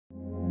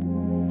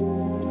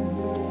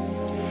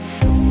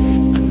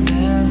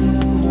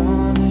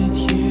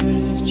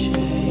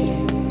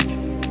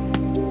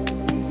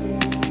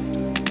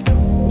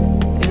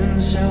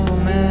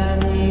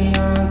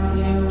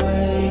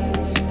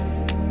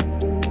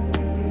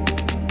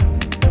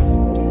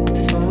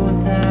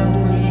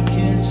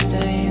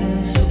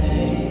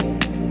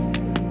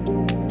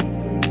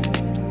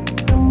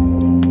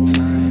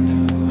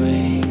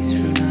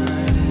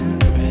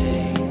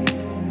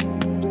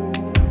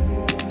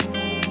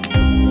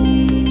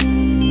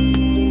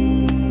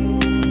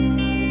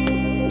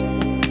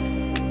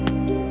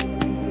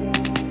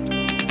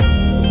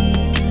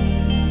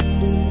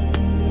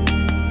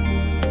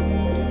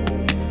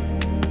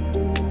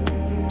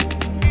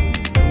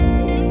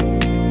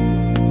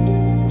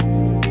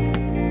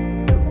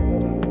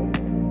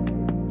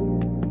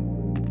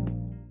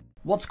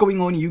What's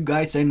going on, you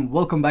guys, and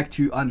welcome back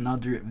to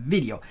another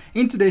video.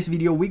 In today's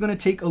video we're gonna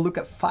take a look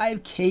at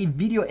 5K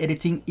video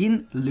editing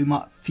in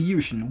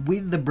LUMAFUSION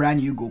with the brand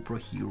new GoPro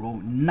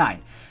Hero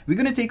 9. We're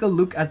gonna take a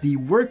look at the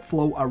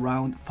workflow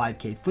around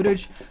 5K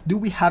footage. Do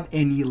we have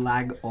any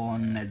lag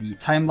on the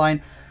timeline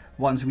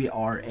once we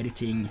are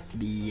editing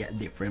the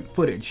different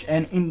footage?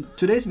 And in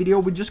today's video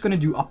we're just gonna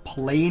do a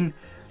plain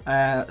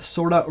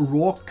sort of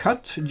raw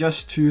cut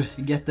just to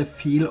get the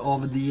feel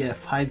of the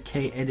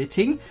 5K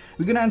editing.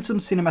 We're gonna add some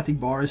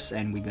cinematic bars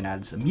and we're gonna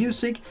add some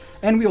music,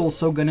 and we're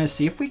also gonna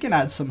see if we can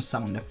add some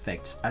sound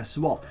effects as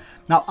well.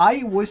 Now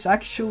I was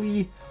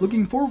actually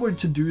looking forward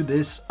to do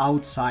this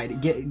outside,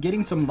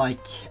 getting some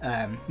like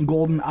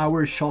golden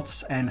hour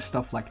shots and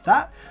stuff like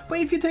that, but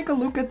if you take a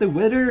look at the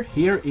weather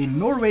here in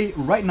Norway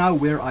right now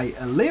where I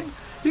live,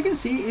 you can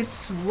see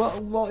it's,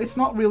 well, it's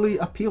not really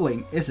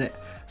appealing, is it?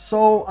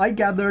 So I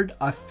gathered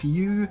a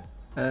few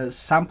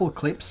sample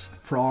clips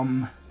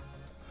from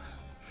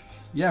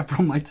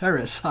my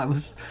terrace. I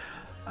was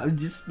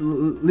just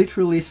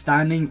literally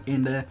standing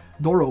in the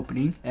door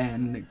opening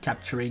and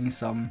capturing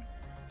some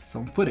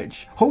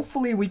footage.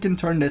 Hopefully we can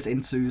turn this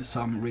into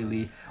some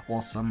really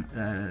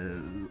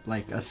awesome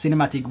like a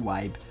cinematic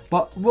vibe,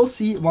 but we'll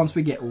see once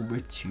we get over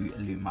to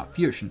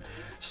LUMAFUSION.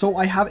 So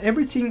I have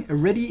everything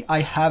ready. I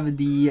have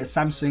the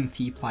Samsung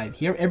T5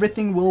 here.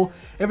 Everything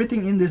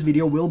in this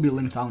video will be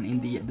linked down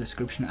in the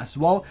description as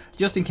well,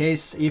 just in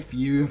case if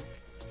you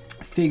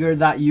figure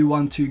that you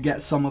want to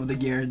get some of the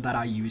gear that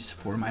I use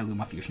for my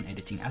LUMAFUSION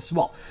editing as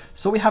well.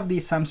 So we have the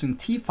Samsung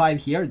T5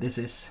 here. This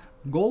is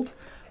gold,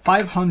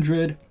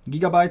 500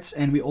 gigabytes,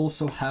 and we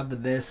also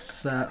have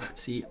this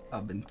let's see,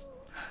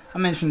 I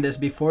mentioned this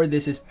before.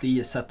 This is the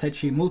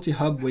Satechi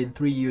multi-hub with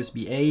 3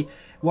 USB-A,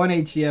 1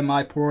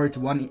 HDMI port,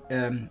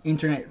 1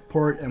 internet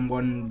port, and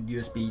 1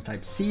 USB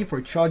Type-C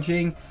for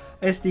charging,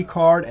 SD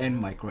card, and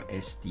micro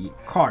SD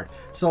card.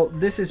 So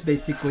this is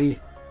basically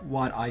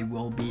what I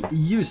will be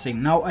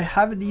using. Now I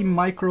have the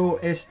micro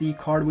SD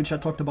card, which I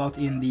talked about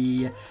in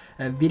the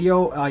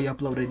video I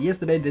uploaded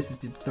yesterday. This is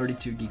the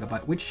 32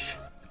 gigabyte, which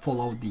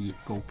follow the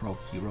GoPro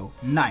Hero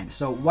 9.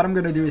 So what I'm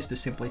gonna do is to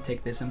simply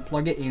take this and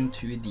plug it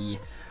into the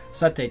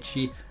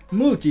Satechi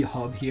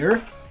multi-hub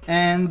here,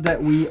 and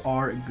we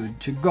are good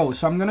to go.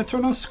 So I'm gonna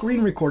turn on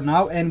screen record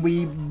now, and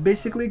we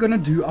basically gonna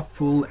do a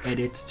full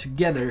edit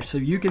together so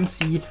you can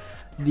see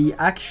the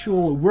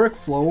actual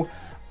workflow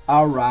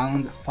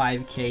around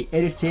 5K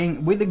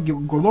editing with the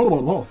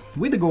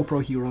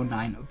GoPro Hero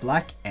 9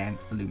 Black and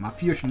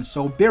LUMAFUSION.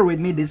 So bear with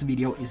me, this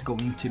video is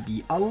going to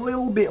be a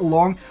little bit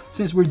long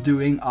since we're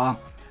doing a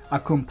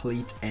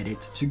complete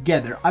edit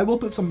together. I will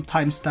put some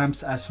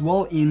timestamps as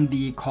well in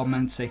the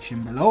comment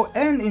section below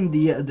and in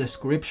the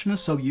description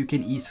so you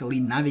can easily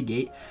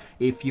navigate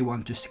if you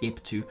want to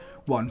skip to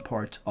one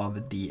part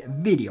of the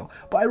video.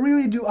 But I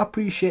really do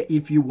appreciate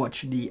if you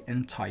watch the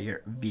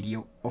entire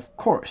video, of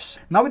course.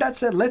 Now with that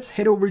said, let's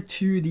head over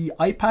to the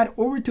iPad,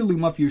 over to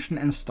LUMAFUSION,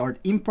 and start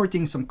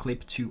importing some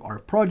clip to our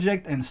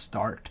project and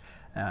start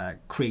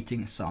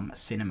creating some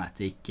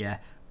cinematic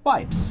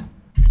vibes.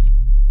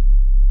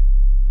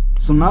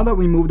 So now that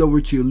we moved over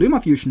to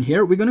LUMAFUSION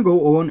here, we're gonna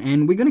go on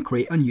and we're gonna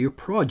create a new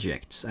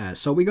project.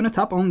 So we're gonna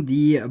tap on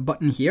the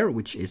button here,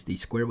 which is the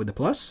square with the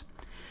plus,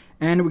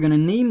 and we're gonna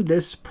name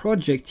this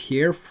project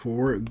here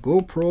for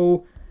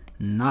GoPro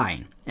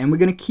 9. And we're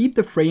gonna keep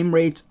the frame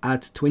rate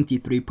at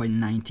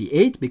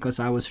 23.98 because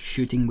I was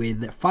shooting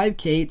with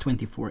 5K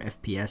 24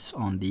 FPS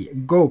on the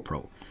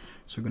GoPro.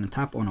 So we're gonna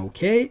tap on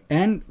OK,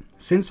 and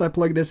since I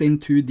plugged this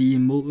into the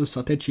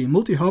Satechi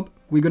multi-hub,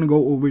 we're gonna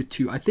go over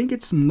to, I think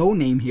it's no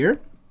name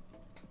here.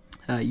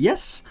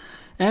 Yes,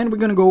 and we're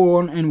gonna go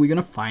on and we're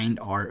gonna find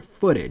our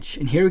footage,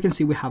 and here you can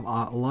see we have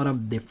a lot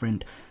of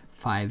different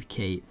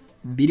 5K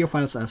video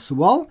files as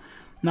well.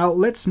 Now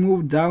let's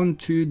move down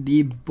to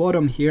the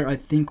bottom here. I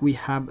think we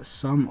have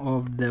some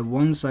of the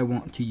ones I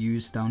want to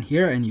use down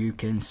here, and you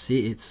can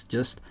see it's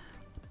just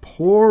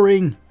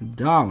pouring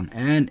down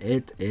and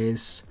it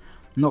is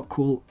not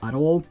cool at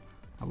all.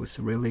 I was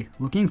really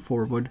looking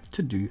forward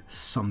to do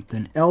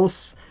something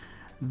else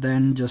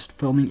than just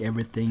filming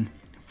everything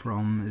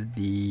from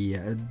the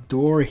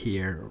door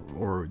here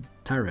or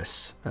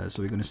terrace.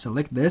 So we're going to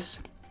select this.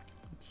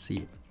 Let's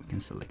see, we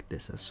can select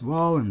this as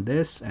well, and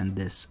this and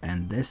this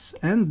and this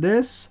and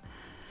this,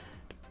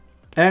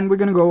 and we're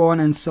going to go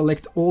on and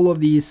select all of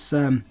these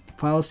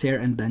files here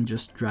and then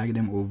just drag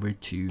them over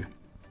to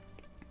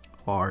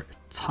our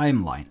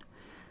timeline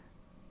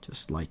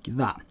just like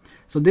that.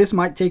 So this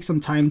might take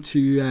some time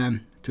to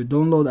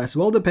download as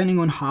well, depending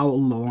on how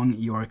long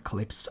your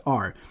clips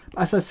are.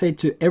 As I say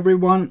to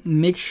everyone,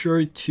 make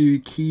sure to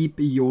keep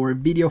your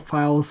video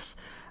files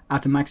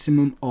at a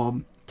maximum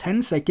of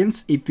 10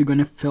 seconds if you're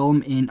gonna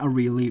film in a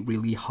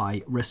really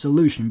high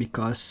resolution,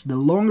 because the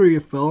longer you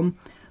film,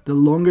 the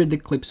longer the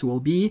clips will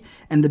be,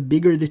 and the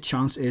bigger the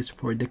chance is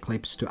for the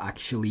clips to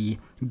actually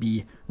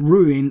be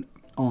ruined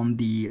on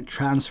the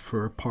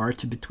transfer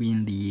part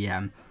between the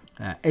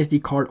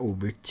SD card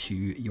over to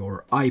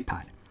your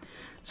iPad.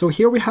 So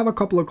here we have a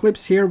couple of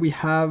clips here. We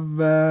have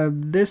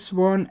this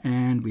one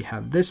and we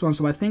have this one.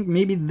 So I think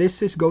maybe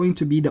this is going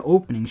to be the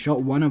opening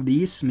shot, one of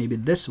these, maybe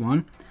this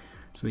one.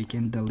 So we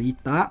can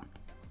delete that.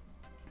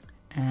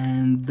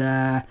 And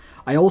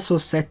I also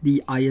set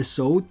the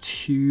ISO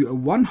to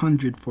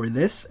 100 for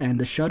this, and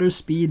the shutter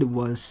speed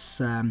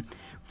was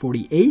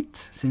 48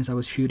 since I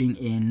was shooting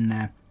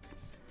in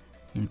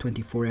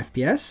 24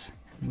 FPS.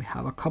 And we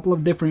have a couple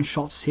of different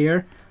shots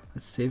here.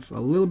 Let's see if a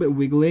little bit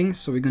wiggling.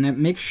 So we're gonna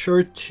make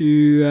sure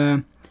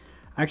to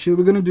actually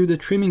we're gonna do the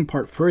trimming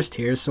part first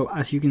here. So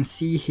as you can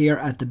see here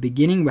at the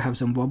beginning, we have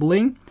some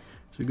wobbling.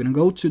 So we're gonna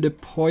go to the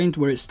point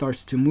where it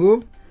starts to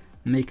move,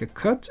 make a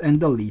cut and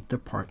delete the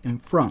part in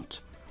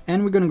front.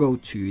 And we're gonna go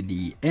to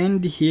the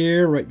end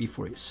here right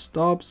before it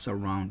stops,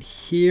 around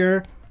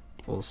here,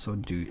 also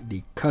do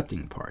the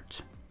cutting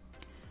part.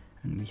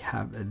 And we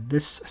have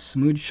this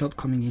smooth shot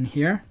coming in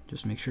here.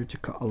 Just make sure to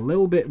cut a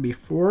little bit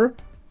before,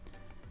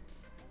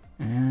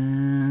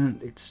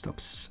 and it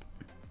stops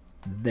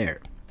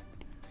there.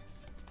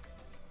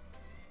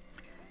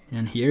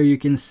 And here you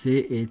can see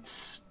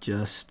it's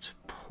just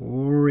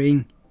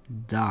pouring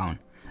down.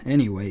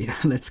 Anyway,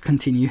 let's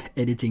continue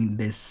editing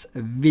this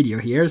video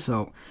here.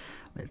 So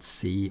let's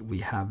see, we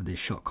have the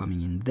shot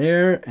coming in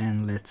there,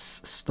 and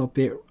let's stop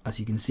it. As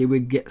you can see, we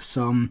get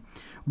some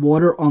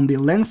water on the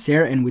lens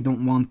here, and we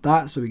don't want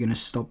that, so we're gonna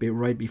stop it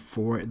right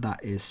before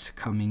that is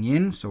coming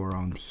in, so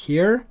around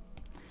here.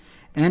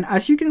 And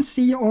as you can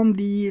see on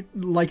the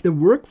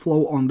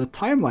workflow on the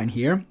timeline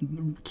here,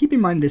 keep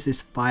in mind this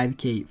is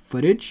 5K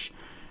footage.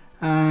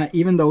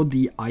 Even though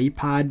the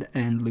iPad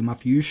and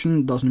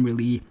LumaFusion doesn't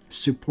really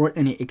support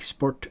any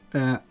export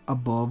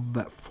above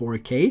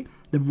 4K,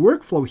 the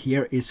workflow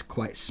here is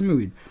quite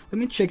smooth. Let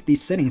me check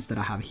these settings that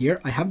I have here.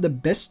 I have the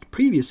best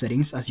preview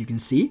settings, as you can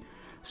see.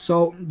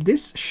 So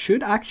this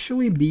should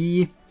actually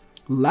be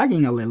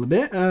lagging a little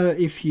bit,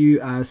 if you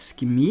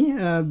ask me.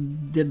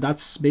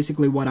 That's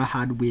basically what I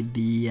had with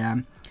the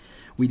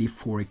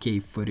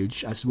 4K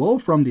footage as well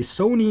from the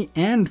Sony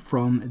and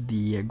from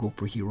the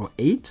GoPro Hero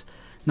 8.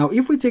 Now,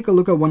 if we take a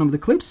look at one of the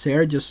clips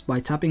here, just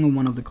by tapping on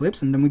one of the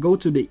clips, and then we go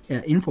to the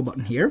info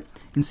button here,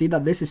 you can see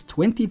that this is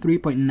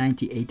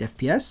 23.98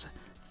 FPS,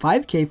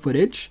 5K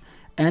footage,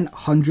 and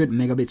 100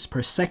 megabits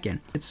per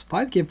second. It's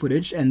 5K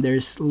footage, and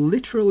there's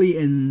literally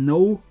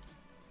no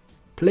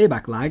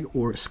playback lag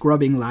or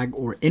scrubbing lag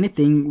or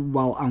anything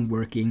while I'm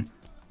working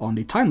on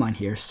the timeline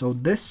here. So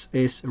this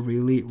is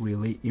really,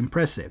 really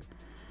impressive.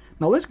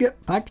 Now let's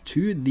get back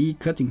to the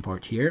cutting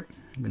part here.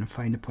 I'm gonna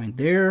find the point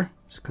there.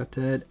 Just cut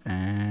it,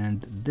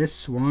 and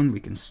this one we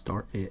can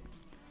start it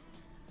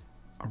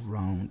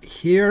around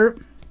here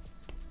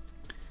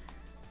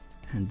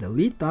and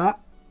delete that.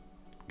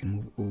 We can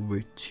move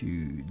over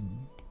to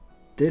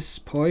this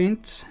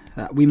point.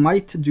 We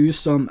might do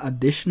some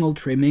additional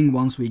trimming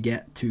once we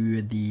get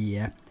to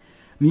the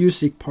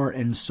music part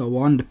and so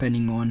on,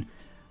 depending on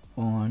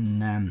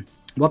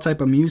what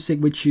type of music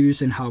we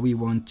choose and how we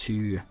want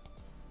to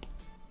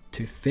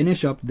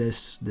finish up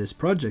this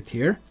project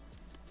here.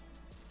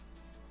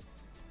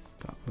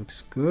 That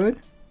looks good.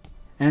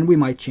 And we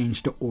might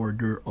change the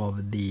order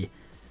of the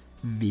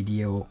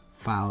video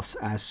files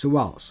as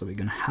well. So we're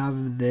gonna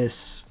have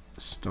this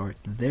start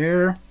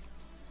there,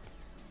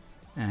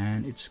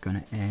 and it's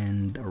gonna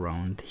end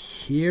around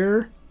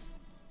here,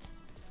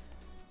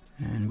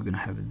 and we're gonna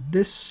have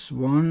this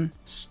one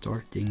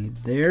starting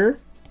there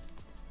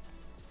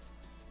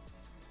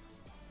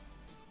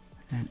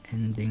and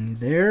ending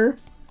there,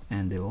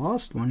 and the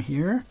last one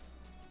here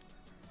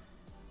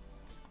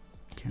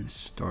can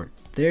start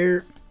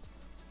there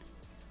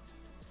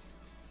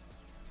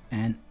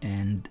and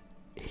end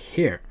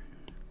here.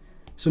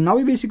 So now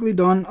we've basically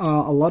done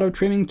a lot of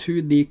trimming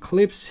to the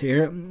clips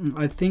here.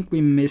 I think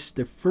we missed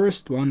the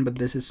first one, but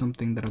this is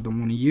something that I don't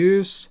want to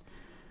use,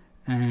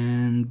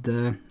 and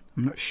I'm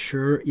not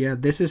sure. Yeah,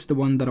 this is the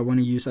one that I want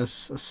to use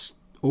as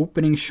a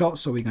opening shot,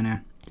 so we're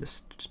gonna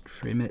just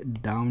trim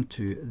it down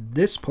to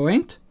this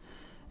point.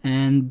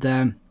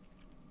 And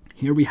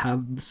here we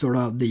have sort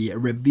of the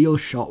reveal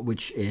shot,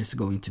 which is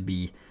going to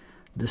be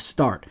the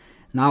start.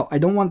 Now I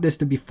don't want this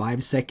to be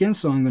 5 seconds,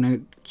 so I'm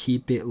gonna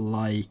keep it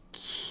like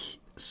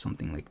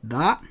something like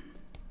that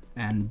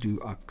and do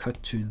a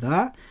cut to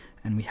that.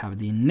 And we have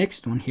the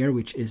next one here,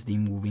 which is the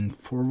moving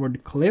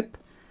forward clip,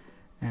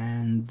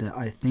 and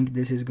I think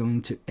this is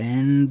going to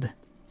end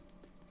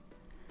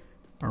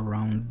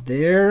around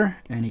there,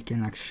 and it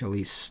can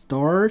actually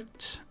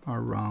start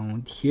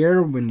around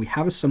here when we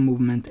have some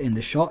movement in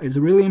the shot. It's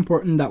really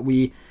important that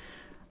we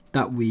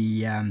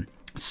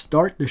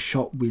start the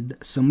shot with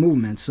some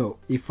movement. So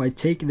if I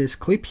take this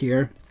clip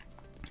here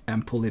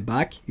and pull it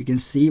back, you can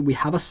see we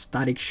have a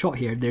static shot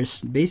here.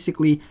 There's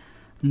basically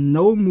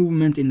no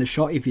movement in the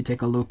shot if you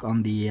take a look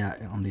on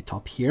the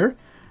top here,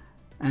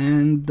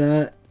 and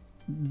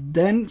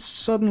then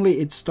suddenly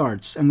it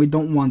starts, and we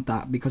don't want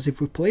that, because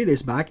if we play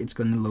this back, it's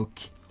going to look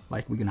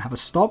like we're going to have a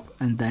stop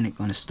and then it's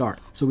going to start.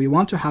 So we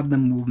want to have the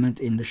movement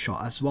in the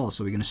shot as well,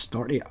 so we're going to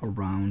start it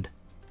around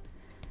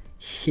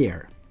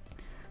here.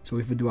 So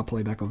if we do a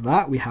playback of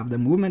that, we have the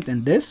movement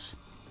and this,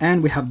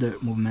 and we have the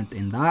movement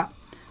in that.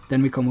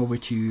 Then we come over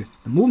to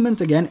the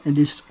movement again, and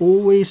there's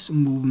always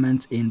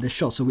movement in the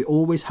shot. So we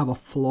always have a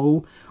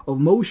flow of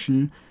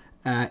motion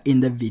in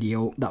the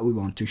video that we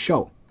want to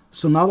show.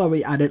 So now that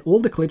we added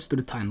all the clips to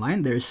the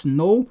timeline, there's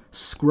no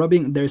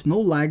scrubbing, there's no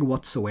lag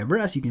whatsoever.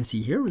 As you can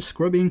see here, we're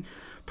scrubbing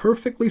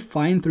perfectly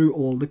fine through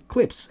all the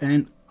clips.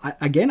 And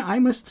again, I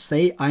must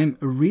say I'm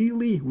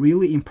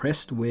really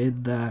impressed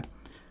with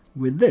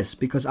this,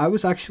 because I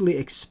was actually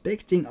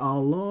expecting a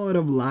lot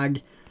of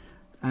lag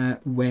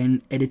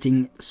when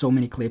editing so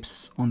many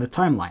clips on the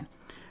timeline.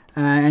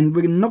 And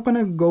we're not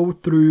gonna go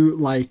through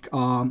like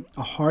a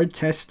hard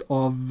test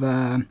of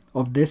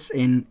this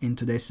in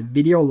today's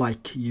video,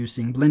 like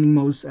using blending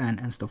modes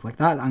and stuff like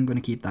that. I'm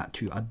gonna keep that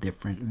to a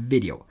different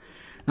video.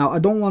 Now I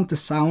don't want the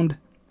sound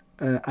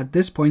at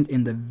this point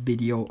in the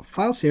video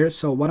files here,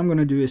 so what I'm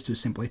gonna do is to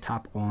simply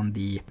tap on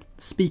the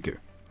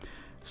speaker.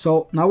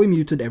 So now we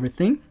muted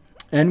everything,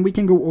 and we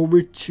can go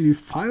over to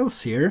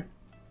files here,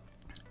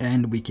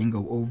 and we can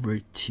go over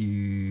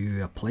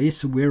to a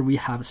place where we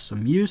have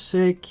some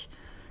music.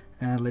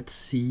 Let's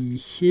see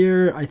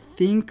here. I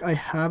think I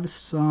have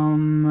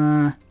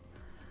some,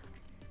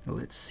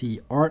 let's see,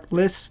 art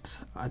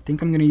list. I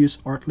think I'm going to use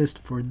art list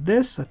for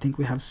this. I think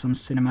we have some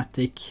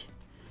cinematic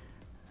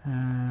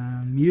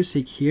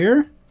music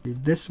here.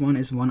 This one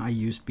is one I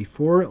used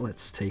before.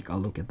 Let's take a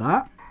look at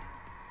that.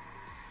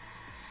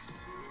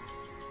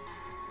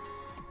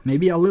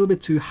 Maybe a little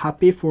bit too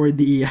happy for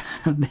the,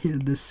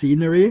 the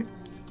scenery.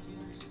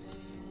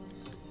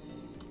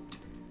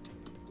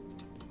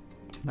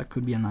 That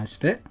could be a nice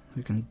fit.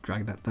 We can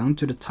drag that down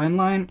to the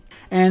timeline.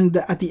 And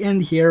at the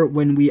end here,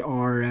 when we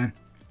are,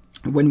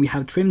 when we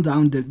have trimmed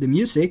down the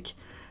music,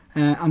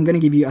 I'm gonna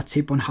give you a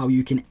tip on how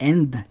you can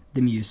end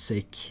the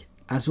music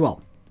as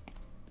well.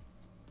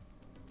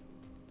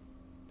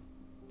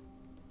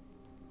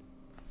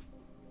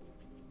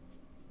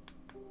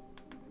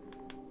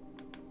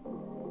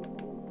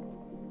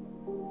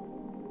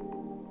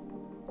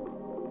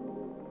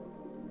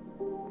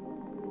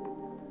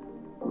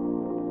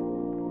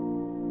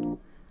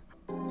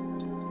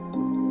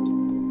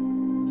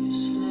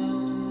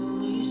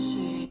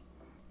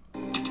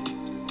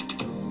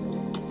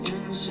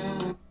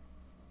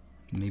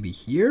 Maybe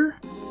here,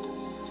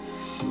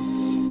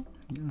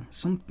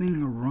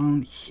 something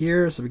around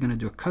here. So we're gonna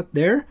do a cut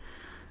there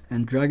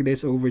and drag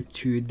this over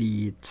to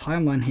the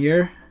timeline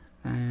here,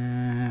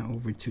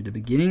 over to the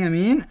beginning, I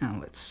mean,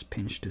 and let's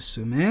pinch to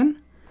zoom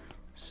in.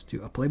 Let's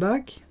do a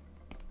playback.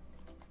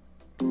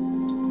 I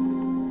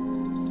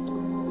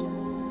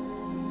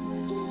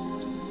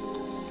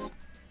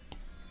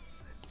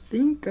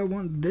think I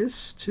want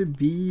this to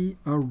be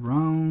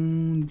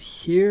around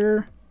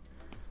here.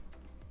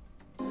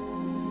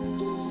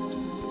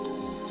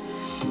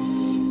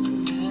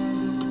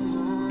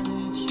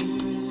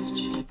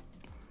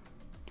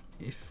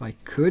 If I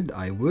could,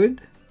 I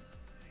would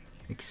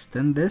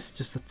extend this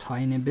just a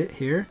tiny bit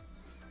here,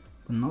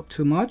 but not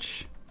too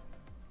much.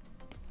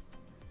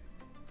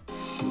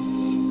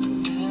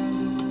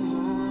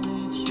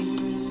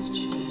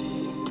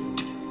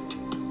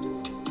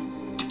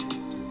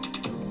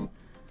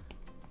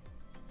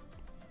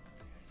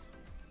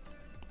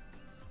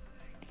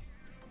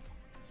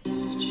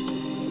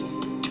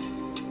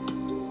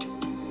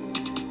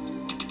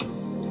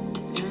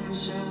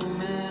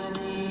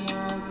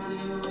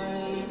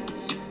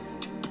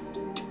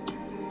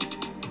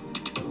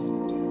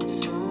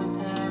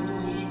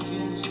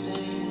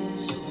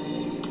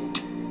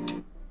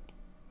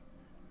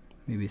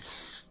 Maybe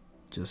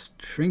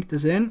just shrink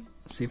this in,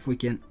 see if we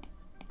can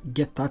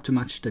get that to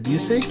match the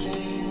music.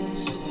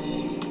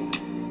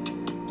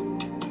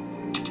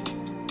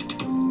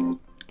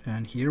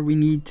 And here we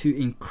need to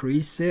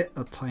increase it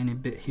a tiny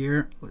bit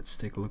here. Let's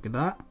take a look at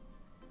that.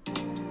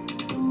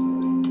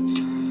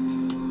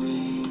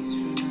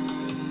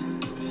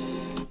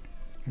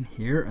 And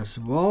here as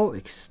well,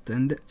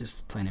 extend it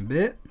just a tiny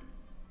bit.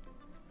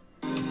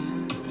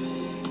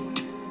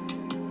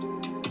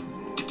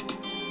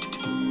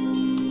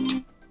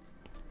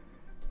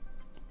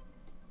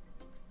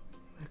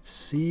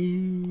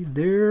 See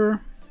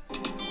there.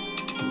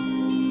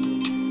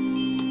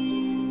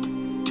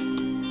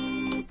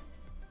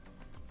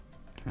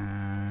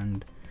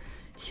 And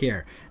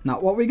here.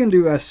 Now what we can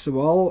do as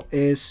well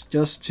is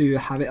just to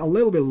have it a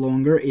little bit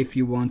longer. If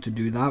you want to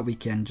do that, we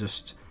can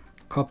just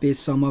copy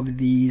some of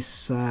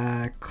these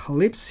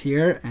clips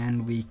here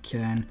and we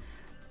can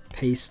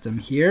paste them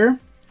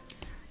here.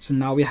 So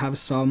now we have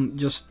some,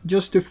 just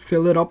to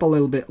fill it up a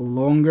little bit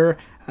longer.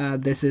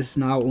 This is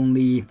now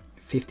only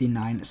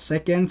 59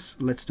 seconds.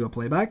 Let's do a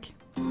playback.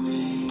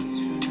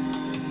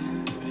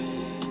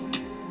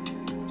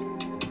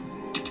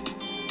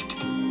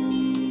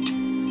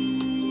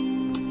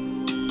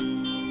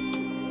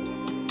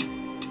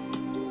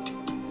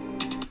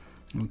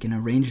 We can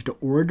arrange the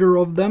order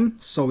of them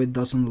so it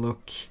doesn't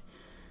look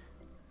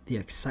the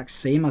exact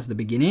same as the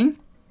beginning.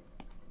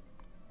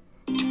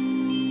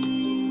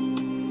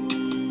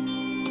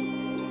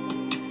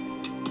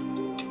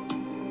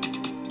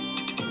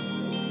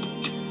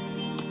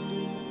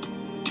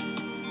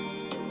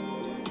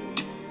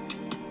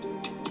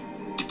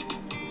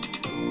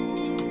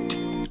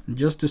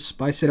 Just to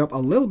spice it up a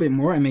little bit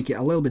more and make it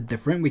a little bit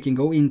different, we can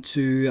go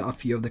into a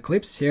few of the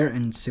clips here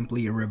and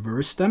simply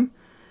reverse them.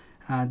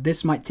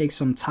 This might take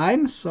some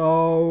time,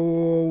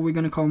 so we're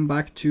gonna come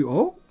back to,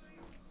 oh,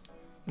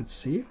 let's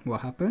see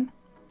what happened.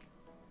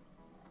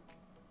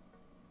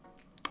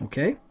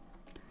 Okay,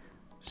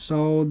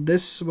 so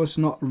this was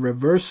not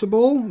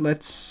reversible.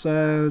 Let's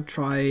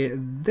try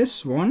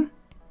this one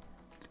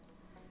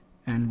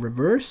and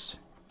reverse.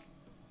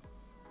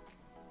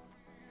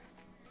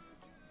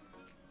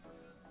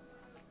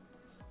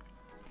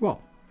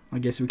 Well, I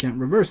guess we can't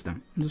reverse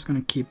them. I'm just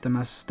gonna keep them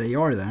as they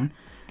are then.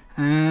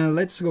 And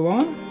let's go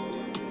on.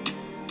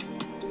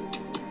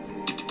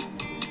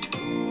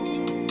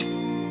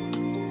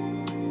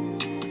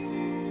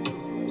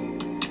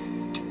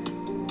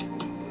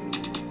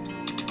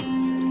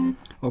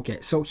 Okay,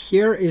 so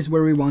here is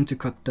where we want to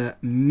cut the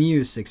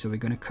music. So we're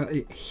gonna cut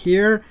it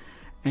here,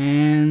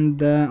 and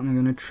I'm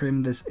gonna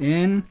trim this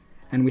in,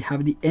 and we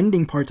have the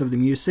ending part of the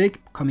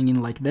music coming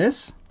in like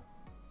this.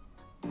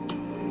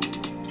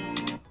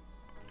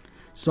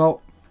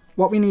 So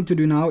what we need to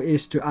do now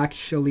is to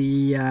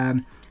actually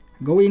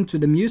go into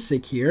the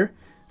music here.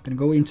 I'm gonna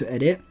go into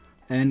edit,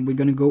 and we're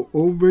gonna go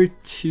over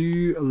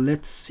to,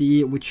 let's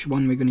see which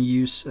one we're gonna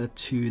use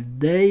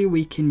today.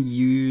 We can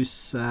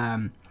use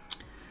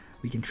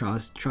we can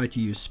try to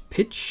use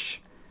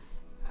pitch,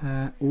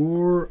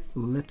 or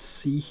let's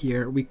see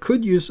here, we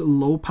could use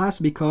low pass,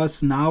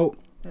 because now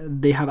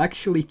they have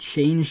actually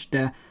changed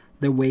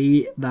the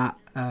way that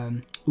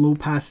low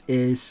pass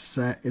is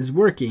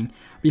working.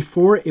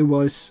 Before it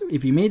was,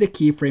 if you made a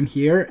keyframe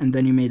here and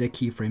then you made a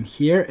keyframe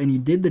here and you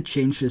did the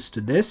changes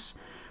to this,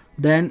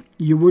 then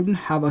you wouldn't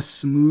have a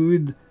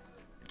smooth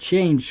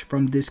change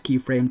from this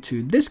keyframe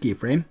to this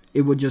keyframe.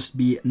 It would just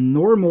be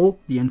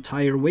normal the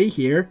entire way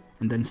here,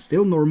 and then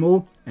still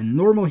normal and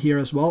normal here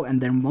as well, and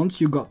then once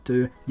you got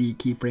to the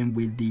keyframe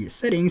with the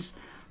settings,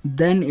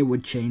 then it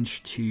would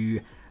change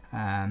to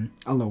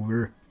a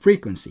lower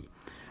frequency.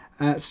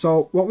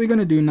 So what we're going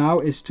to do now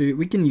is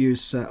we can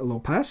use low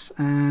pass,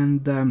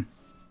 and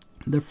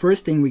the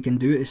first thing we can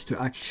do is to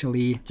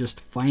actually just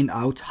find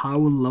out how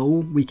low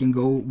we can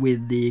go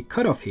with the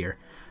cutoff here.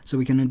 So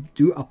we can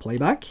do a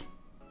playback.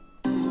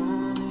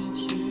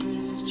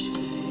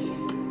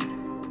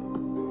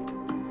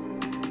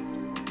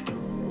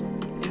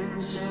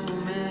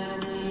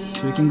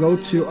 So we can go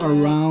to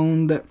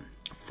around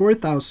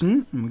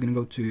 4000, and we're going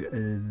to go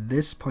to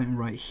this point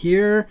right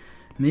here,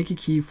 make a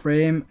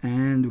keyframe,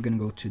 and we're going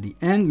to go to the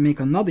end, make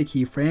another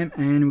keyframe,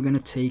 and we're going to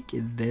take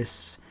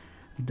this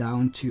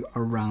down to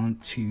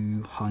around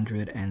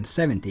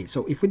 270.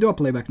 So if we do a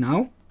playback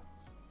now,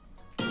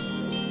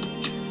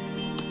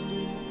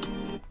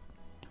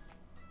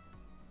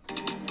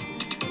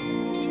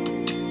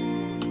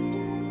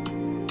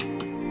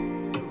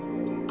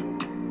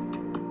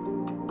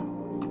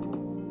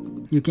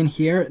 you can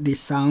hear the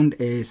sound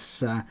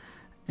is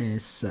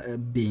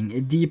being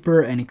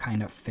deeper, and it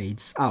kind of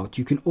fades out.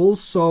 You can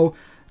also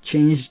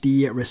change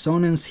the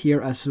resonance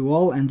here as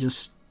well and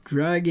just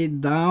drag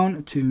it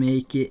down to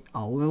make it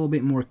a little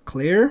bit more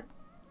clear.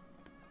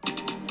 I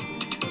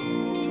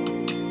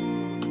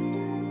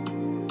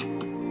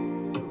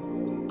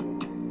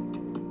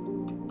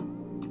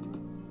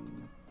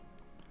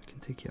can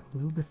take it a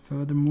little bit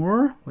further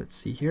more. Let's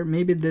see here.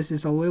 Maybe this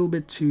is a little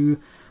bit too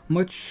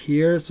much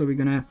here, so we're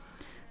gonna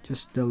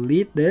just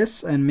delete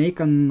this and make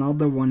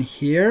another one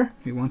here.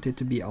 We want it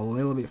to be a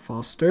little bit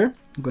faster.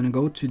 I'm gonna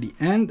go to the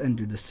end and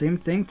do the same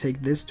thing.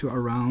 Take this to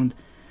around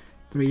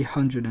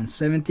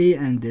 370,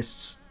 and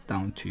this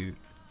down to,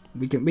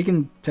 we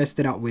can test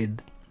it out with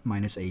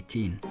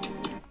 -18.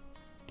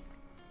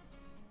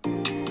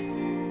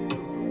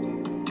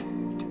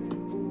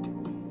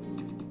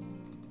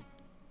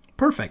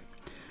 Perfect.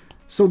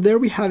 So there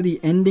we have the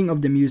ending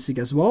of the music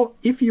as well.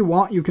 If you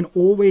want, you can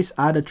always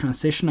add a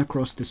transition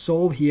across the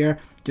solve here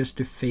just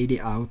to fade it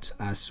out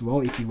as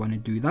well if you want to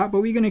do that.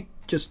 But we're gonna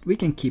we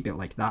can keep it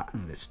like that,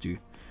 and let's do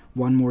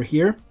one more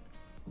here.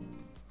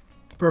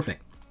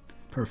 Perfect,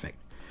 perfect.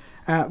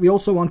 We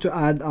also want to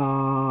add,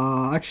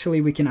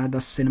 actually we can add a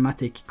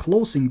cinematic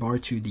closing bar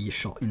to the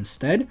shot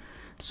instead.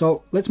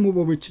 So let's move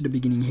over to the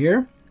beginning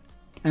here.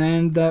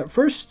 And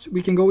first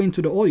we can go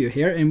into the audio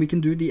here, and we can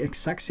do the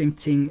exact same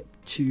thing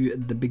to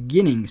the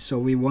beginning. So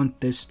we want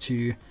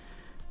to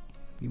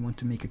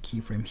make a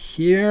keyframe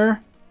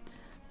here,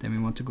 then we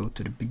want to go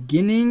to the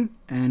beginning,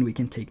 and we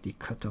can take the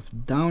cutoff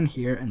down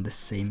here, and the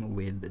same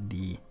with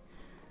the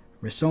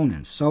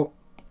resonance. So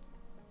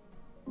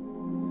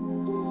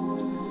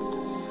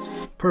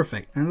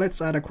perfect. And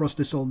let's add across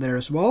the solve there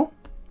as well.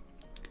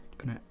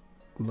 Gonna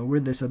lower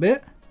this a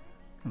bit,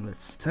 and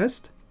let's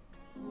test.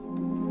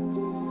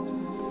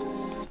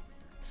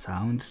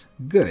 Sounds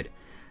good.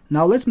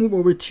 Now let's move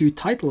over to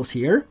titles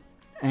here,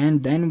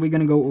 and then we're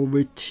gonna go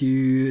over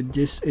to,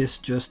 this is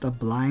just a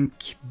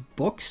blank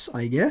box,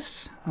 I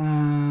guess.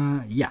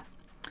 Yeah.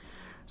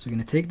 So we're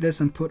gonna take this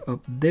and put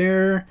up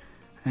there,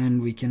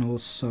 and we can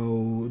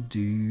also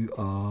do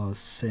a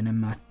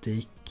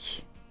cinematic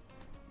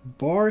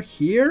bar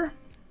here.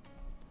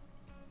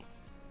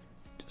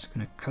 Just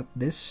gonna cut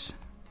this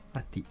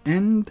at the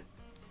end,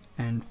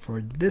 and for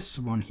this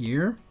one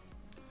here,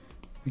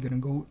 we're gonna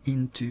go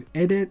into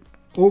edit,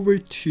 over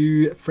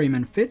to frame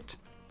and fit,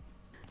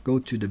 go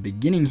to the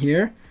beginning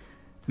here,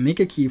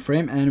 make a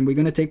keyframe, and we're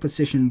gonna take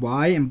position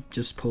Y and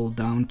just pull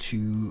down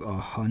to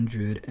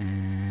 100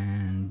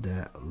 and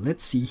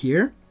let's see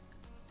here,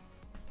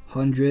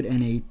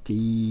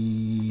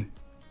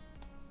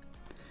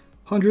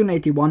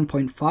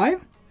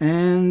 181.5.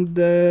 And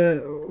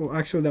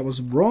actually that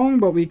was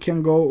wrong, but we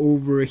can go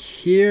over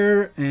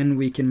here and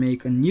we can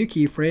make a new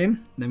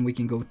keyframe. Then we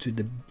can go to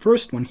the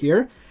first one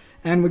here,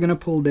 and we're gonna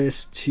pull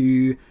this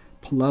to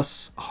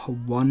plus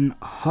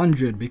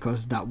 100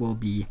 because that will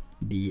be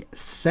the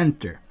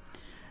center.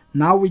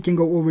 Now we can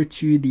go over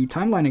to the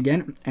timeline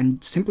again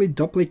and simply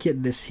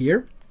duplicate this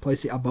here,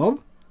 place it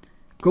above,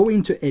 go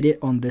into edit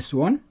on this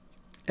one,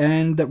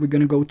 and we're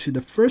gonna go to the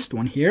first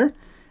one here,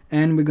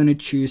 and we're gonna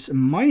choose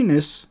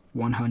minus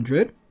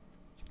 100.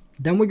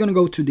 Then we're gonna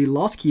go to the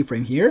last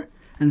keyframe here,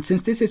 and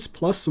since this is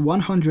plus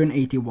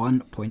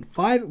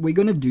 181.5, we're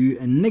gonna do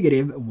a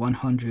negative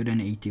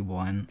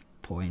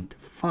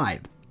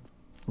 181.5.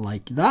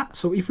 like that.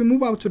 So if we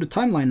move out to the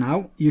timeline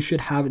now, you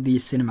should have the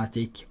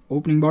cinematic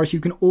opening bars. You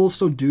can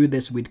also do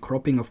this with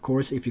cropping, of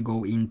course, if you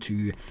go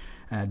into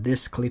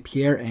this clip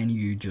here and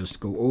you just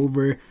go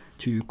over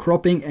to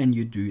cropping and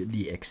you do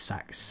the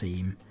exact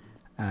same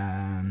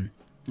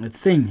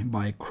thing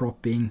by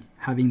cropping,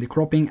 having the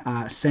cropping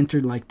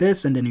centered like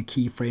this, and then you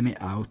keyframe it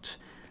out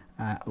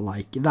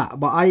like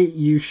that. But I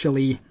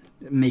usually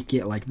make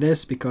it like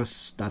this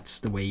because that's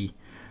the way,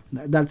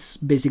 that's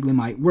basically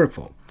my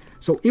workflow.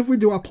 So if we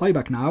do a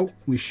playback now,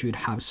 we should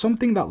have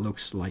something that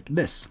looks like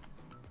this.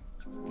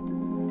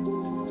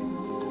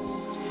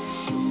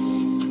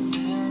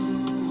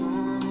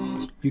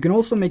 You can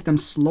also make them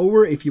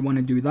slower if you want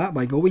to do that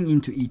by going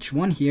into each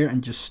one here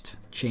and just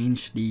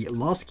change the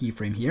last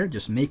keyframe here.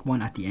 Just make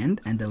one at the end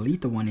and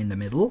delete the one in the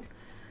middle.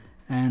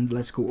 And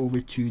let's go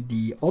over to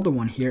the other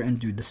one here and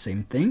do the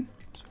same thing.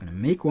 So I'm going to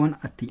make one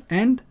at the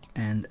end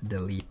and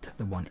delete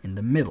the one in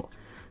the middle.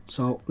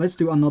 So let's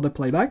do another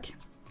playback.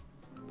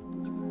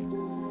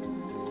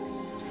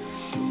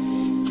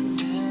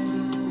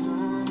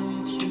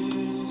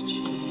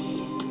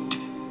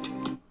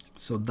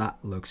 So that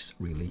looks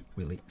really,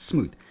 really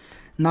smooth.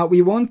 Now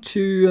we want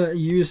to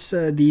use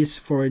these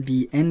for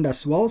the end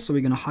as well. So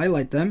we're going to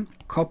highlight them,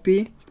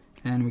 copy,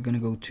 and we're going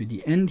to go to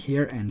the end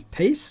here and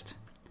paste.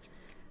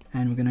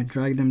 And we're going to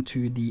drag them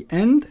to the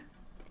end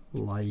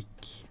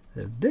like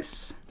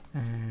this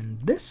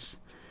and this.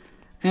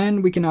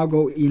 And we can now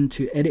go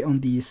into edit on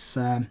these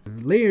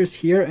layers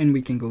here, and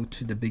we can go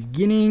to the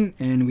beginning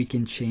and we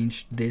can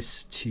change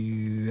this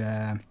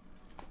to,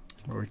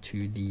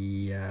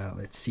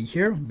 let's see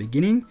here,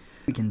 beginning.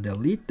 We can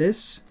delete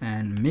this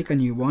and make a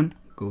new one,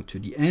 go to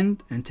the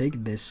end and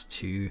take this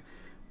to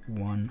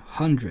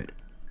 100.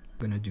 I'm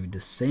gonna do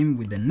the same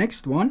with the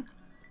next one.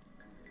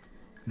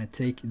 I'm gonna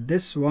take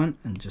this one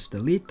and just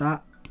delete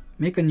that,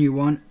 make a new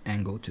one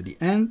and go to the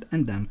end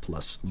and then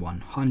plus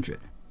 100.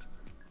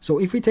 So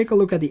if we take a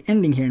look at the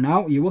ending here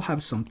now, you will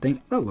have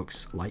something that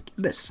looks like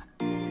this.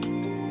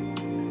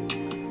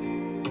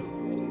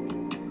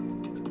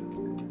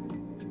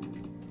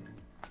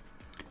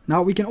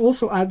 Now we can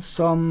also add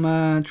some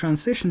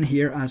transition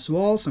here as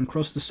well, some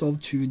cross dissolve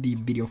to the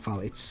video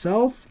file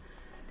itself,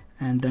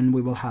 and then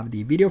we will have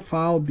the video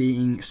file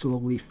being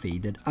slowly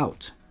faded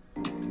out.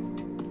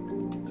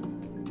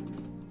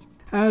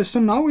 So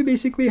now we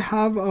basically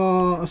have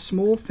a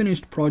small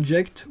finished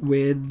project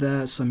with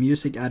some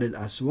music added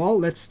as well.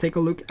 Let's take a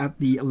look at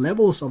the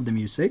levels of the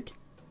music.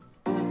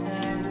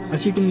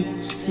 As you can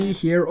see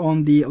here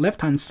on the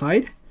left hand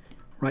side,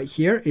 right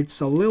here,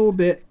 it's a little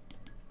bit,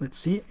 let's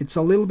see, it's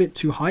a little bit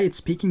too high, it's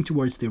peaking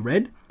towards the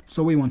red,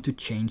 so we want to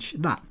change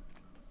that.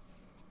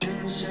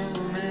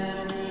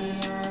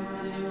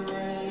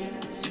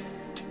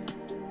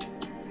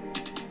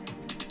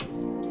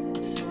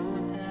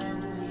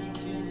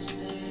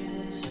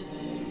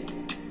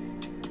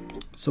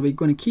 So we're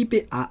going to keep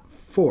it at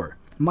 4.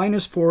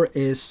 -4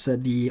 is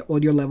the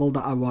audio level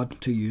that I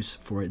want to use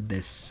for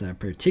this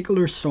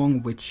particular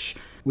song, which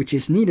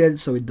is needed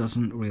so it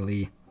doesn't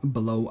really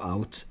blow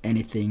out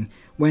anything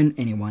when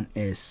anyone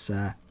is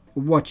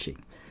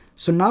watching.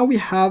 So now we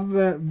have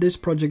this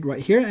project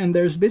right here, and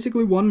there's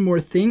basically one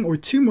more thing or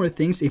two more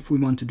things if we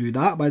want to do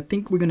that, but I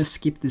think we're gonna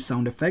skip the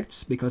sound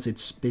effects because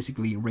it's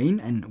basically rain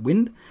and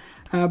wind.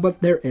 But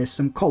there is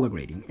some color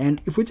grading,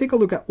 and if we take a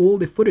look at all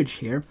the footage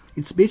here,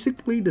 it's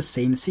basically the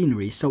same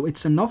scenery, so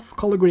it's enough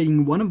color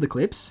grading one of the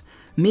clips,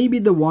 maybe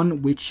the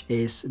one which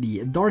is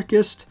the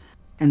darkest,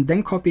 and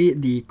then copy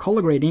the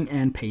color grading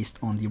and paste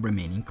on the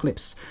remaining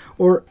clips.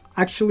 Or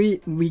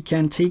actually we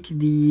can take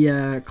the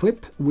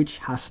clip which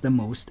has the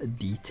most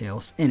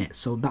details in it,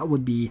 so that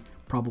would be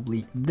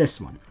probably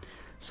this one.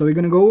 So we're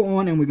gonna go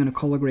on and we're gonna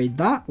color grade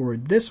that, or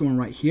this one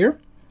right here.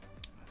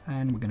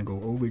 And we're going to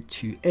go over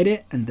to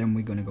edit, and then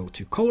we're going to go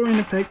to color and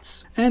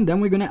effects, and then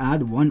we're going to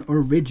add one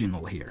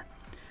original here.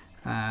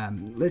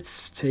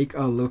 Let's take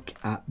a look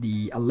at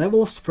the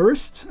levels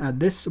first.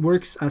 This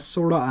works as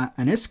sort of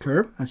an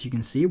S-curve. As you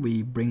can see,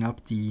 we bring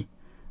up the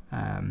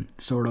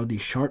sort of the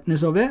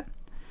sharpness of it.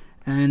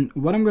 And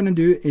what I'm going to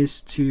do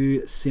is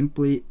to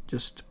simply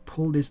just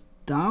pull this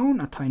down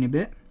a tiny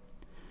bit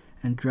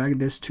and drag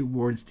this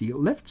towards the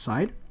left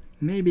side.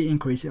 Maybe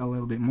increase it a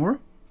little bit more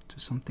to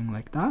something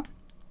like that.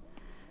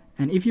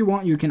 And if you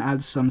want, you can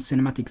add some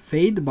cinematic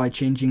fade by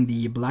changing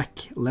the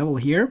black level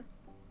here.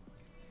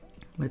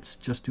 Let's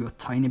just do a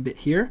tiny bit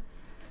here,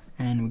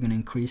 and we're going to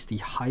increase the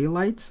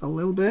highlights a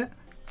little bit.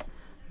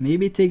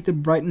 Maybe take the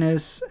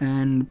brightness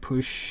and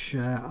push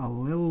a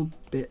little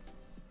bit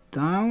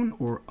down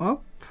or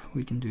up.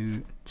 We can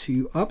do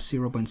 2 up,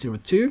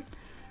 0.02.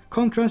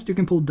 Contrast you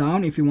can pull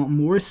down if you want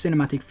more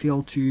cinematic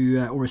feel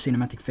to or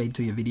cinematic fade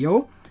to your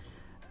video.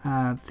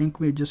 I think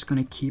we're just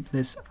going to keep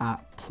this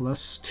at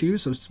 +2,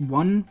 so it's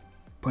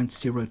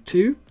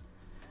 1.02.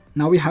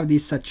 Now we have the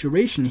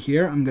saturation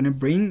here. I'm going to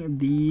bring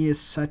the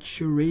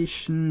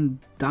saturation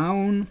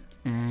down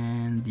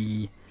and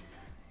the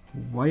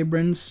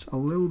vibrance a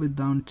little bit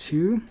down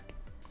too,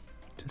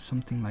 to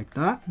something like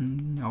that.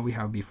 And now we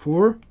have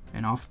before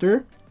and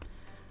after.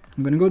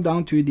 I'm going to go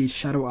down to the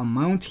shadow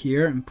amount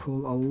here and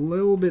pull a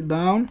little bit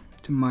down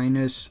to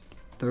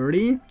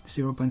 -30,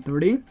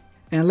 0.30.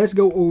 And let's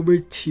go over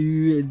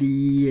to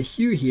the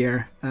hue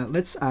here.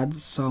 Let's add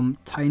some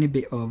tiny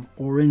bit of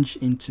orange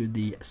into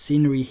the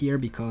scenery here,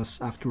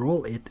 because after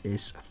all it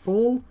is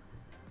fall.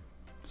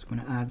 So I'm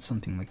going to add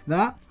something like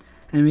that.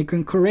 And we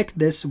can correct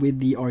this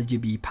with the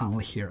RGB panel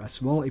here as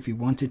well if you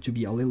want it to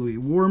be a little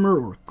bit warmer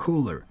or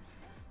cooler.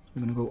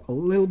 We're going to go a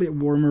little bit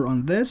warmer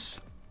on this.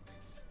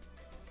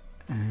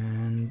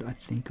 And I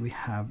think we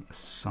have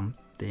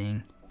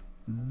something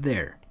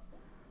there.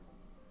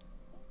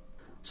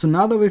 So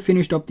now that we've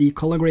finished up the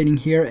color grading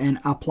here and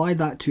applied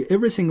that to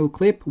every single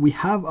clip, we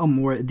have a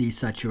more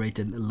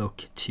desaturated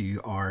look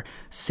to our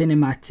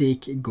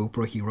cinematic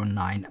GoPro Hero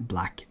 9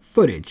 black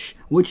footage,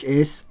 which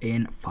is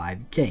in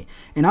 5K.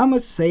 And I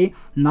must say,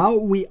 now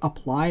we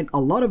applied a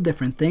lot of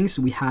different things.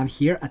 We have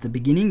here at the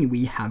beginning,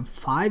 we have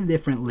 5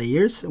 different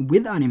layers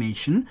with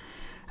animation,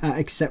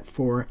 except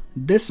for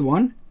this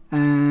one.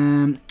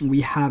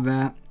 We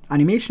have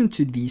animation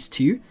to these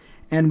 2,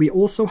 and we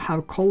also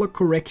have color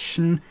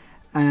correction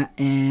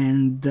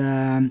and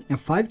a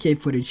 5K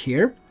footage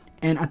here.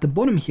 And at the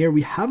bottom here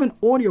we have an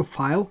audio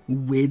file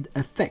with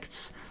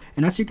effects,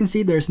 and as you can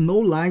see there's no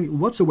lag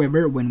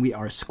whatsoever when we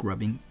are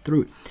scrubbing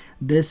through.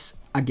 This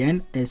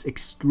again is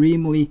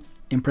extremely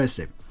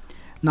impressive.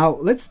 Now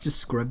let's just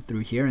scrub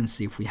through here and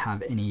see if we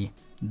have any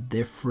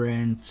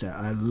different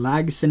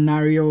lag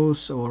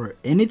scenarios or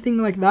anything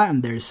like that,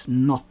 and there's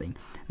nothing.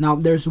 Now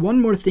there's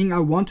one more thing I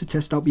want to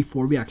test out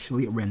before we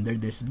actually render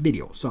this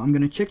video, so I'm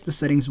going to check the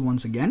settings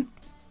once again.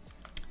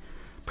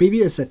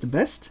 Preview is set to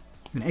best.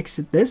 I'm going to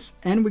exit this,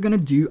 and we're going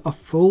to do a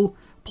full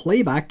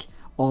playback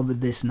of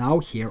this now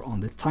here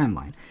on the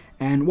timeline.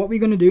 And what we're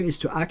going to do is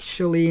to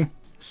actually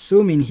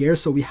zoom in here,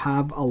 so we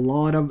have a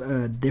lot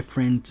of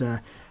different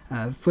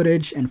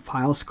footage and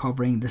files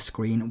covering the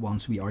screen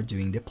once we are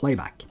doing the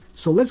playback.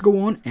 So let's go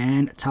on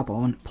and tap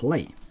on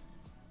play.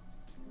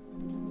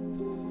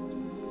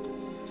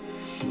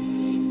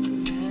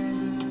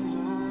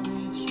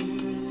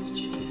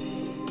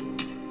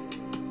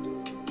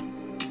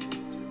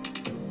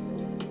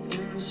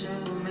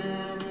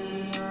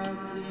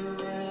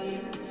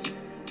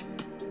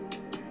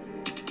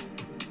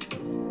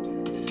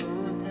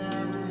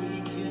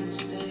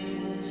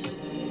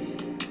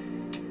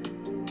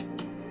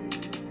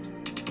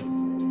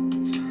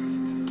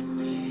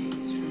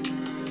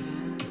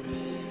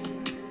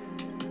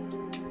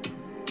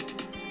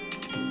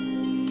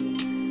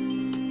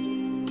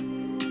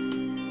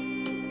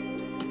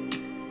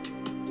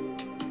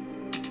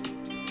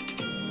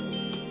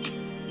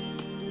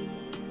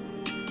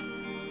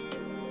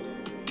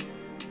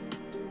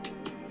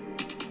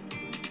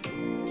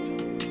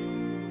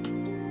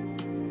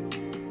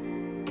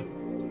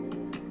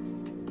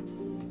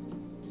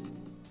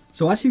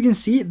 So as you can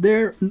see,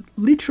 there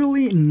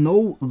literally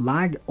no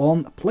lag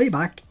on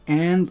playback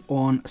and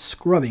on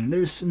scrubbing.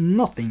 There's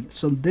nothing.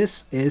 So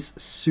this is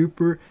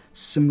super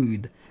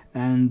smooth,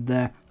 and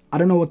I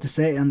don't know what to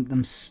say. And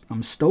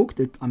I'm stoked.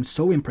 I'm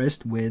so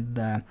impressed with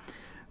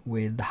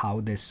how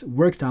this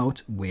worked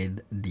out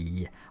with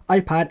the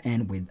iPad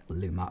and with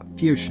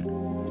LumaFusion.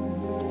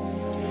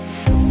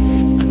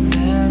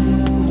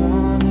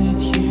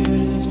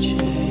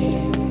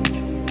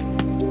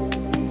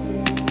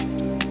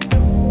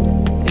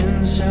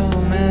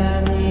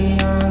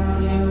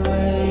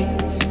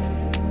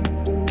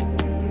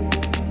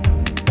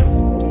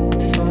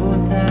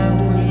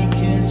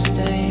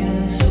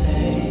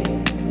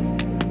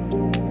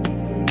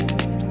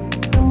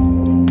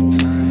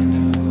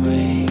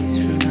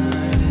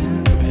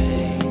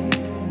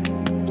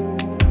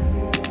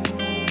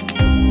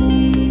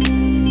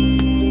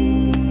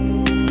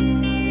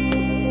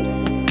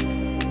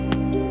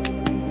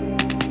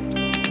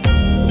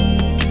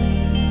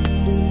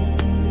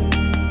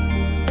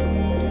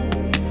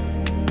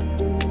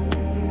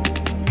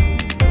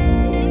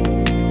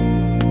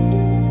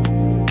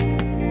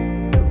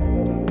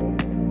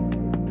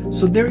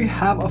 So there you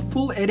have a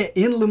full edit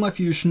in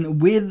LumaFusion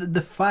with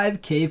the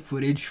 5K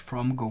footage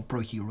from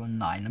GoPro Hero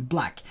 9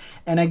 Black.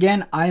 And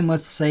again, I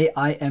must say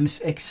I am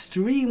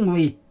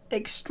extremely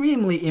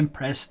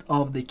impressed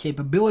of the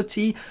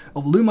capability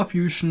of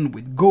LumaFusion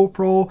with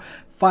GoPro,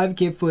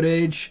 5K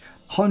footage,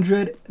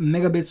 100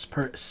 megabits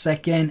per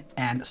second,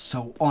 and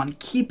so on.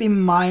 Keep in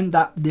mind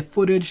that the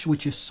footage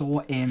which you saw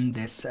in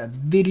this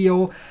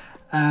video,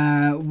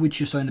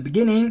 which you saw in the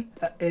beginning,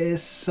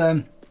 is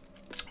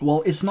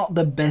well, it's not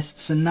the best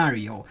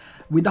scenario.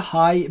 With the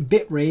high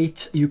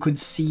bitrate, you could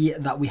see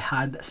that we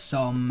had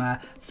some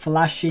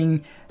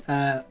flashing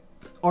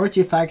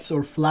artifacts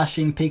or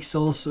flashing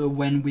pixels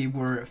when we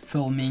were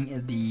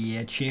filming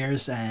the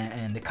chairs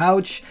and the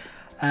couch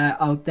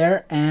out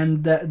there,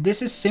 and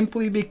this is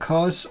simply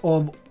because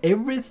of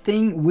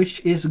everything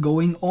which is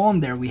going on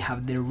there. We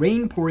have the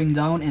rain pouring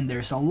down and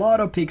there's a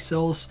lot of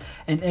pixels,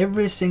 and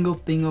every single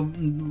thing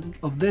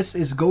of this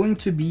is going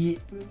to be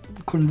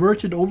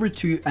converted over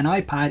to an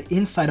iPad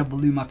inside of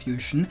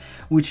LumaFusion,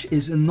 which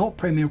is not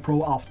Premiere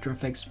Pro, After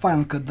Effects,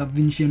 Final Cut,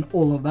 DaVinci, and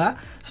all of that.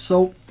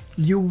 So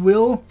you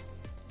will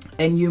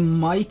and you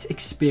might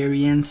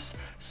experience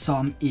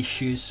some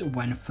issues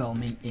when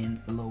filming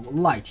in low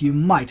light. You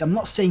might. I'm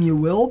not saying you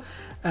will,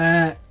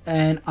 and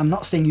I'm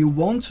not saying you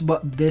won't,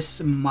 but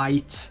this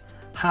might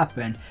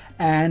happen.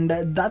 And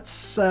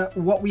that's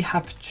what we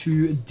have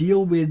to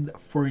deal with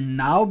for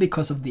now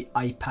because of the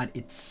iPad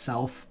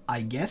itself,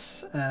 I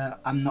guess.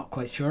 I'm not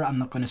quite sure. I'm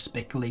not going to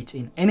speculate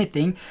in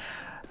anything.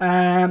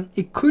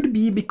 It could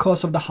be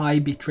because of the high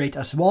bitrate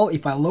as well.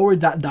 If I lower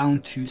that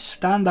down to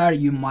standard,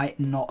 you might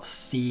not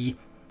see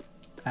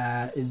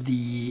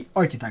the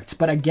artifacts.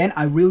 But again,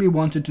 I really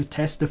wanted to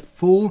test the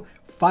full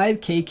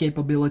 5K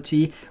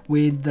capability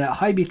with the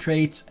high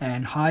bitrate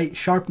and high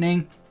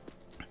sharpening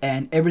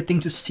and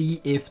everything to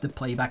see if the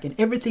playback and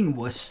everything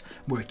was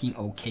working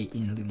okay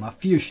in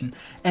LumaFusion.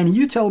 And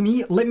you tell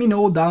me, let me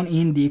know down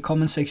in the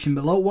comment section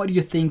below, what do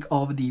you think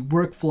of the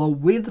workflow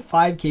with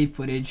 5K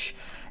footage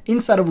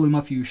inside of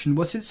LumaFusion?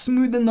 Was it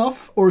smooth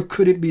enough or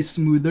could it be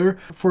smoother?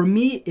 For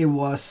me, it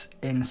was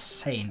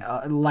insane.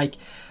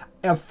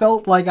 I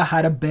felt like I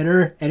had a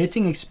better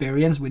editing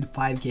experience with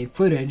 5K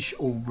footage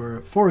over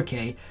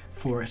 4K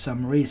for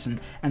some reason.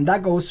 And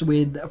that goes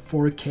with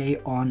 4K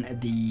on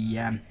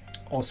the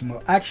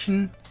Osmo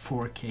Action,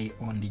 4K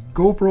on the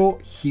GoPro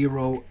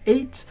Hero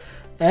 8,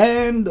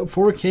 and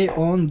 4K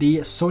on the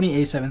Sony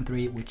a7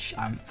 III, which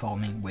I'm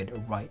filming with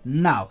right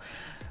now.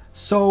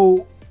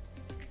 So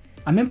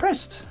I'm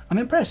impressed.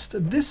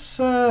 This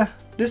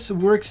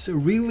works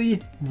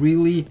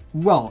really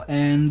well,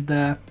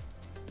 and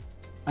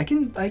I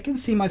can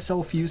see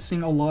myself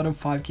using a lot of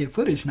 5K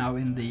footage now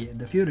in the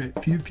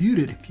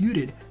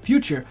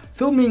future,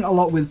 filming a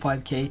lot with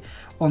 5K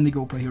on the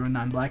GoPro Hero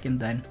 9 Black, and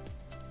then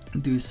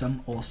do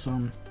some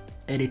awesome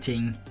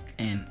editing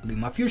in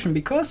LumaFusion,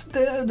 because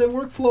the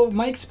workflow,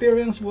 my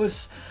experience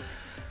was,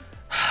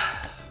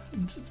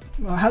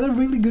 I had a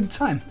really good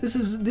time. This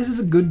is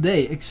a good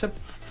day, except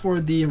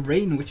for the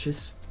rain, which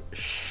is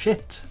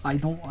shit. I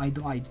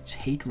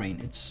hate rain.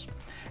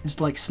 It's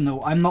like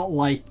snow. I don't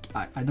like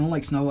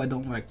snow. I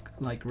don't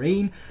like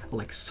rain. I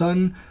like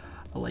sun.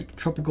 I like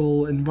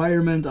tropical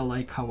environment. I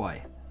like Hawaii.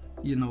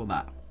 You know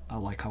that. I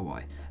like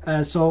Hawaii.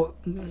 So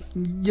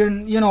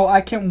you know,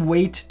 I can't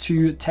wait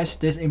to test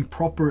this in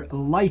proper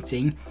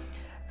lighting,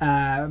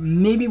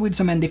 maybe with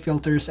some ND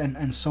filters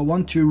and so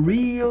on, to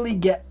really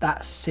get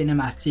that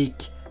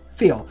cinematic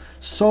feel.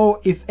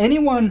 So if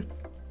anyone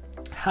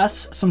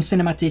has some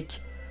cinematic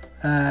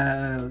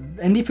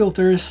ND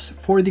filters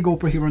for the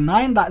GoPro Hero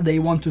 9 that they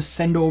want to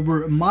send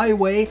over my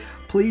way,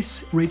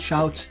 please reach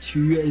out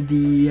to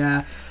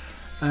the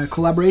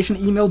collaboration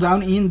email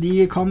down in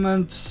the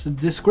comments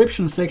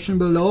description section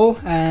below,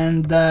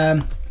 and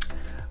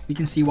we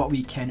can see what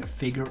we can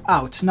figure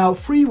out. Now,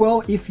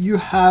 Freewell, if you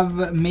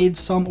have made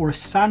some, or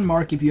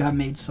Sandmark, if you have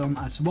made some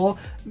as well,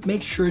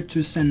 make sure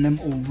to send them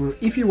over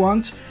if you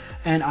want,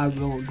 and I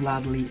will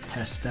gladly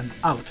test them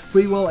out.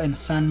 Freewell and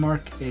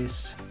Sandmark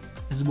is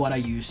what I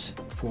use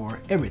for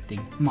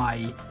everything.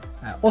 My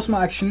Osmo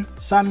Action,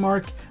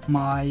 Sandmark,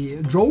 my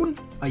drone,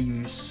 I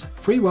use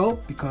Freewell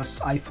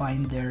because I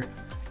find their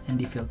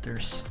ND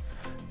filters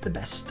the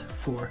best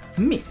for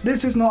me.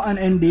 This is not an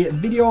ND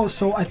video,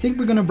 so I think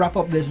we're gonna wrap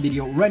up this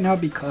video right now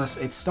because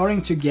it's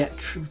starting to get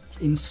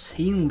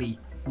insanely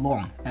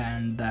long.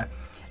 And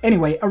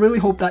anyway, I really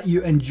hope that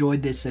you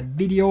enjoyed this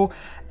video,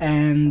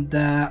 and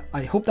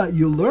I hope that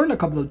you learned a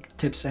couple of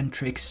tips and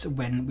tricks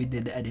when we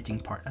did the editing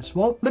part as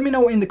well. Let me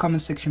know in the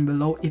comment section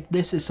below if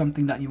this is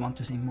something that you want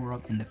to see more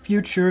of in the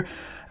future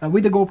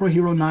with the GoPro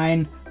Hero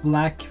 9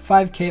 Black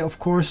 5K, of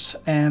course,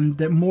 and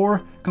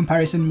more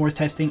comparison, more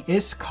testing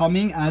is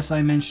coming, as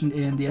I mentioned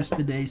in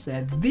yesterday's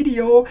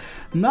video.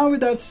 Now, with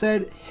that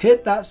said,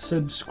 hit that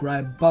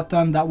subscribe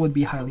button. That would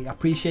be highly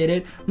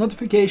appreciated.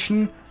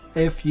 Notification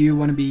if you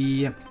want to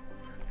be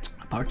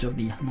part of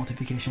the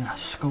notification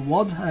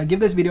squad. Give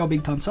this video a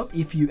big thumbs up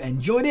if you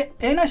enjoyed it,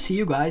 and I see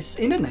you guys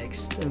in the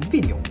next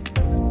video.